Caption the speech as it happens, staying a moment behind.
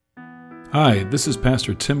Hi, this is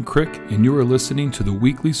Pastor Tim Crick, and you are listening to the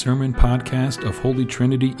weekly sermon podcast of Holy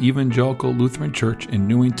Trinity Evangelical Lutheran Church in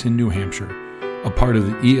Newington, New Hampshire, a part of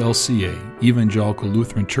the ELCA, Evangelical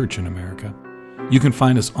Lutheran Church in America. You can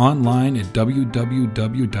find us online at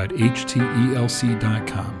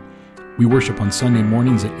www.hteLC.com. We worship on Sunday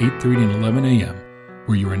mornings at 8:30 and 11 a.m.,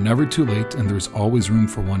 where you are never too late and there is always room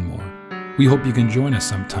for one more. We hope you can join us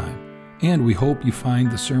sometime, and we hope you find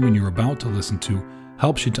the sermon you're about to listen to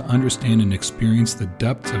helps you to understand and experience the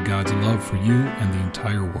depths of God's love for you and the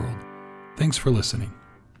entire world. Thanks for listening.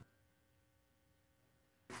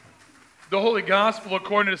 The Holy Gospel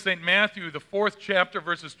according to St. Matthew, the 4th chapter,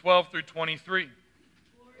 verses 12 through 23.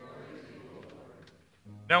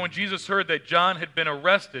 Now when Jesus heard that John had been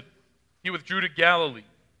arrested, he withdrew to Galilee.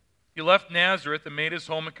 He left Nazareth and made his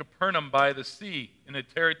home in Capernaum by the sea, in the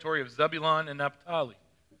territory of Zebulun and Naphtali,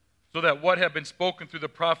 so that what had been spoken through the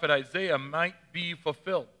prophet Isaiah might be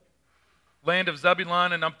fulfilled. Land of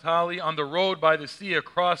Zebulun and Naphtali, on the road by the sea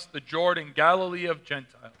across the Jordan, Galilee of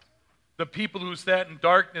Gentiles. The people who sat in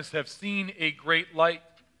darkness have seen a great light,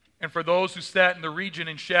 and for those who sat in the region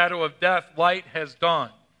and shadow of death, light has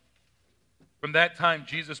dawned. From that time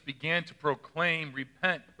Jesus began to proclaim,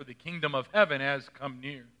 "Repent, for the kingdom of heaven has come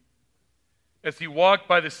near." As he walked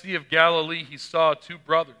by the Sea of Galilee, he saw two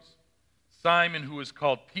brothers, Simon, who was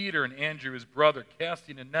called Peter, and Andrew, his brother,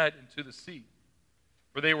 casting a net into the sea.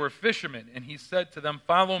 For they were fishermen, and he said to them,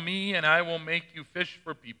 "Follow me, and I will make you fish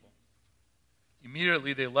for people."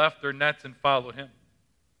 Immediately they left their nets and followed him.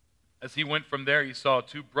 As he went from there, he saw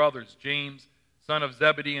two brothers, James, son of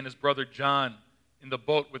Zebedee, and his brother John, in the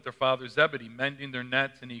boat with their father Zebedee, mending their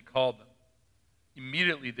nets, and he called them.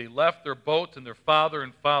 Immediately they left their boat and their father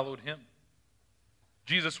and followed him.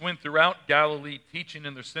 Jesus went throughout Galilee, teaching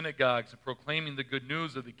in their synagogues and proclaiming the good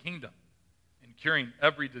news of the kingdom and curing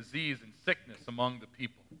every disease and sickness among the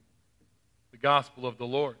people. The gospel of the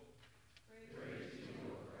Lord.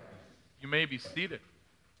 You may be seated.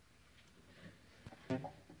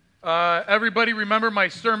 Everybody remember my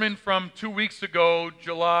sermon from 2 weeks ago,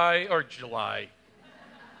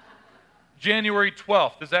 January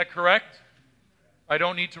 12th. Is that correct? I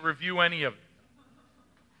don't need to review any of it.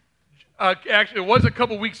 Actually, it was a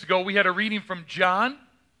couple weeks ago. We had a reading from John.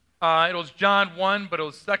 It was John 1, but it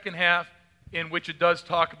was the second half in which it does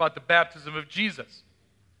talk about the baptism of Jesus.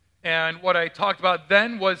 And what I talked about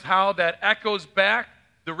then was how that echoes back.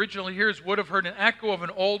 The original hearers would have heard an echo of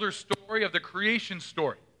an older story of the creation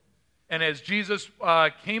story. And as Jesus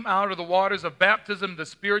came out of the waters of baptism, the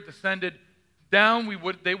Spirit descended down.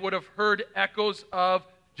 They would have heard echoes of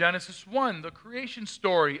Genesis 1, the creation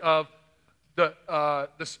story of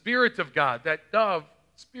the Spirit of God, that dove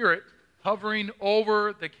Spirit hovering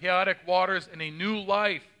over the chaotic waters and a new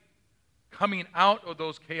life coming out of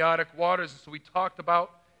those chaotic waters. So we talked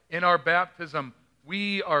about in our baptism,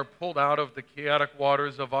 we are pulled out of the chaotic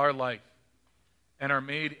waters of our life and are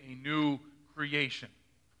made a new creation.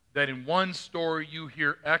 That in one story you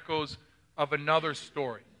hear echoes of another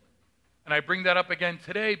story. And I bring that up again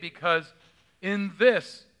today because in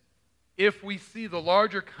this, if we see the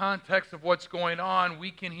larger context of what's going on,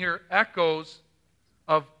 we can hear echoes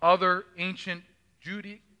of other ancient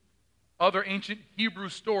Hebrew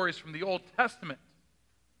stories from the Old Testament.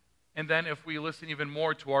 And then if we listen even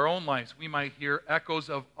more to our own lives, we might hear echoes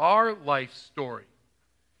of our life story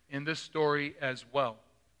in this story as well.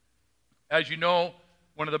 As you know,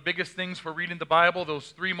 one of the biggest things for reading the Bible,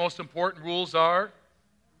 those three most important rules are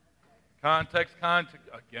context.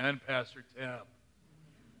 Again, Pastor Tab.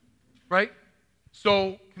 Right?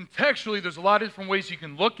 So contextually, there's a lot of different ways you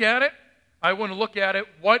can look at it. I want to look at it,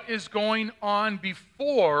 what is going on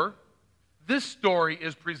before this story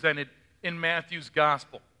is presented in Matthew's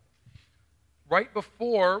gospel. Right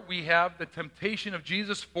before, we have the temptation of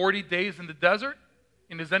Jesus, 40 days in the desert.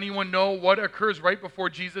 And does anyone know what occurs right before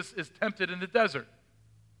Jesus is tempted in the desert?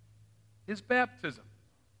 His baptism.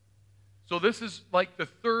 So this is like the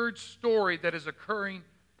third story that is occurring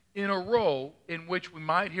in a row in which we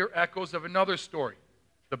might hear echoes of another story.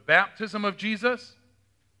 The baptism of Jesus,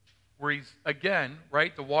 where he's, again,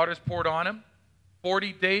 right, the water's poured on him,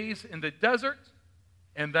 40 days in the desert,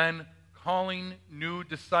 and then calling new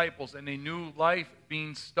disciples and a new life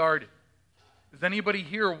being started. Does anybody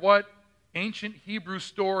hear what ancient Hebrew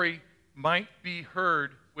story might be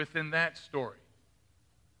heard within that story?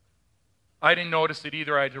 I didn't notice it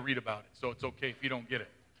either. I had to read about it, so it's okay if you don't get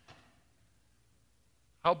it.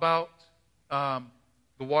 How about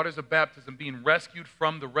the waters of baptism being rescued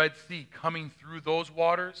from the Red Sea, coming through those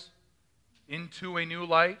waters into a new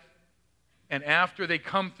life? And after they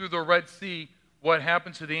come through the Red Sea, what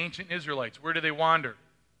happens to the ancient Israelites? Where do they wander?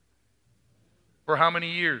 For how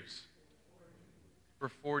many years? for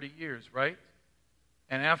 40 years, right?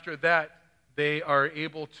 And after that, they are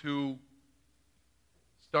able to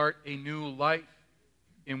start a new life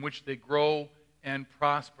in which they grow and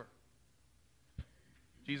prosper.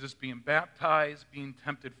 Jesus being baptized, being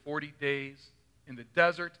tempted 40 days in the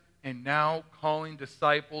desert, and now calling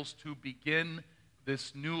disciples to begin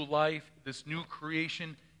this new life, this new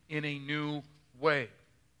creation in a new way.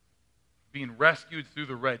 Being rescued through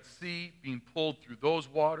the Red Sea, being pulled through those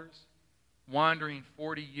waters, wandering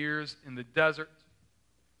 40 years in the desert,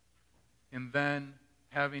 and then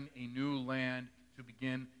having a new land to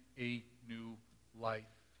begin a new life.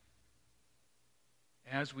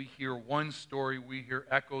 As we hear one story, we hear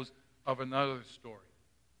echoes of another story.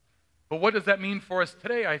 But what does that mean for us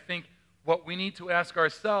today? I think what we need to ask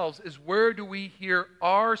ourselves is, where do we hear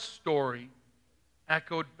our story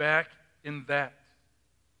echoed back in that?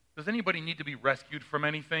 Does anybody need to be rescued from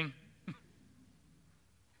anything?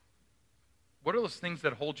 What are those things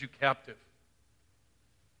that hold you captive?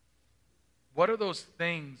 What are those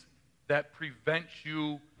things that prevent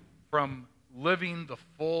you from living the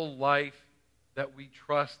full life that we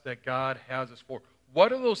trust that God has us for?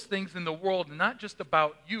 What are those things in the world, not just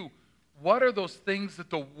about you? What are those things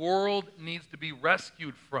that the world needs to be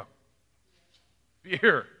rescued from?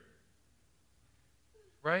 Fear.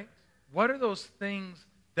 Right? What are those things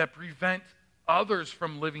that prevent others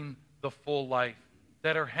from living the full life,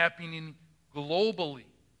 that are happening globally,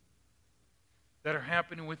 that are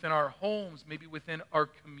happening within our homes, maybe within our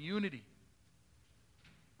community?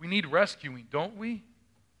 We need rescuing, don't we?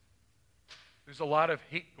 There's a lot of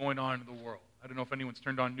hate going on in the world. I don't know if anyone's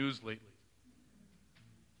turned on news lately.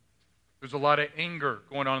 There's a lot of anger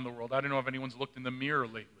going on in the world. I don't know if anyone's looked in the mirror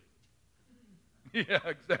lately. Yeah,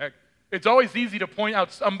 exactly. It's always easy to point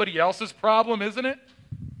out somebody else's problem, isn't it?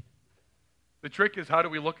 The trick is, how do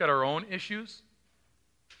we look at our own issues?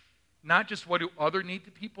 Not just what do other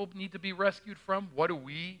people need to be rescued from. What do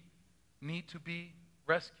we need to be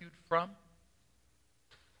rescued from?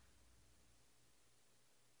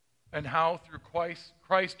 And how through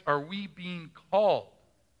Christ are we being called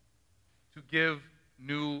to give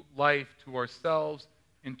new life to ourselves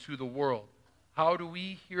and to the world? How do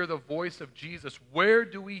we hear the voice of Jesus? Where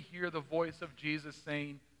do we hear the voice of Jesus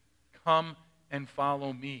saying, "Come and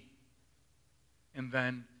follow me"? And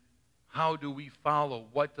then, how do we follow?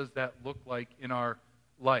 What does that look like in our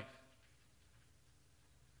life?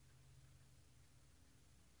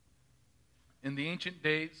 In the ancient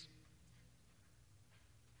days,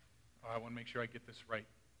 I want to make sure I get this right.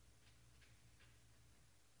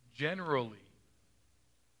 Generally,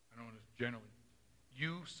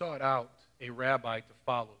 you sought out a rabbi to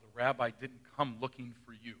follow. The rabbi didn't come looking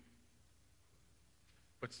for you,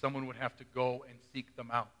 but someone would have to go and seek them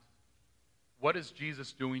out. What is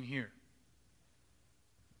Jesus doing here?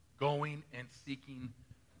 Going and seeking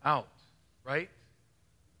out, right?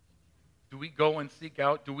 Do we go and seek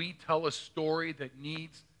out? Do we tell a story that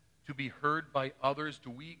needs to be heard by others?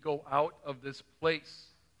 Do we go out of this place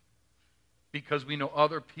because we know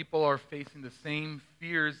other people are facing the same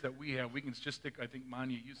fears that we have? We can just stick, I think,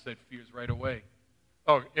 Manya, you said fears right away.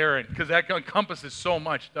 Oh, Aaron, because that encompasses so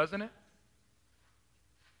much, doesn't it?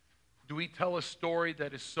 Do we tell a story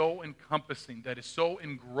that is so encompassing, that is so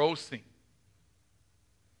engrossing,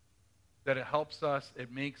 that it helps us,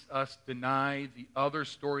 it makes us deny the other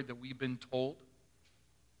story that we've been told?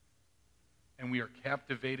 And we are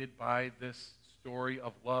captivated by this story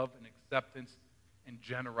of love and acceptance and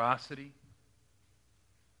generosity,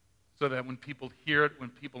 so that when people hear it, when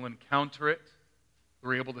people encounter it,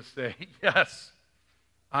 they're able to say, yes,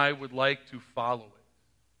 I would like to follow it.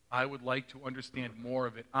 I would like to understand more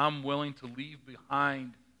of it. I'm willing to leave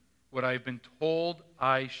behind what I've been told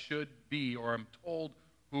I should be, or I'm told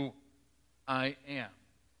who I am.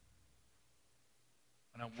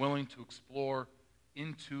 And I'm willing to explore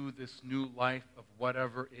into this new life of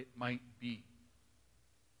whatever it might be.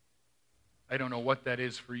 I don't know what that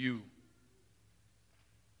is for you.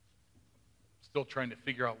 Still trying to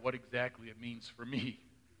figure out what exactly it means for me.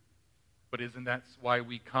 But isn't that why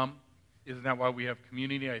we come? Isn't that why we have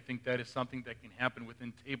community? I think that is something that can happen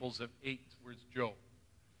within tables of 8. Where's Joe?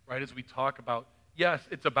 Right, as we talk about, yes,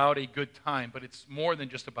 it's about a good time, but it's more than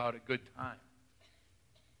just about a good time.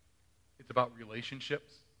 It's about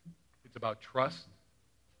relationships. It's about trust.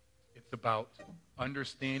 It's about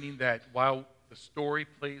understanding that while the story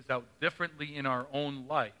plays out differently in our own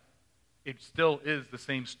life, it still is the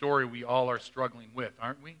same story we all are struggling with,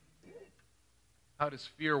 aren't we? How does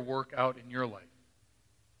fear work out in your life?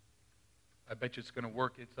 I bet you it's going to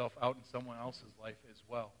work itself out in someone else's life as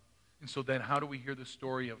well. And so then how do we hear the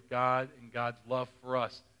story of God and God's love for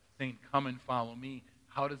us, saying, come and follow me?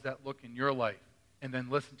 How does that look in your life? and then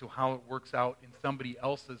listen to how it works out in somebody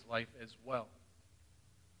else's life as well.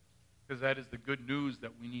 Because that is the good news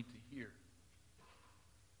that we need to hear.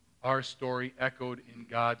 Our story echoed in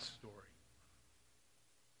God's story.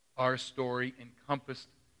 Our story encompassed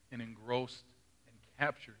and engrossed and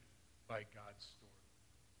captured by God's story.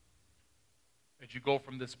 As you go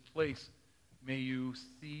from this place, may you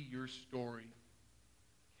see your story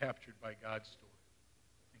captured by God's story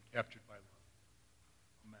and captured by love.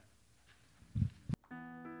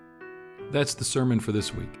 Amen. That's the sermon for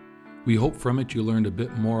this week. We hope from it you learned a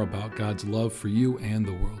bit more about God's love for you and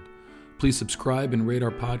the world. Please subscribe and rate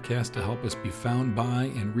our podcast to help us be found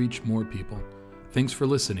by and reach more people. Thanks for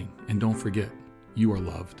listening, and don't forget, you are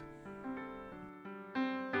loved.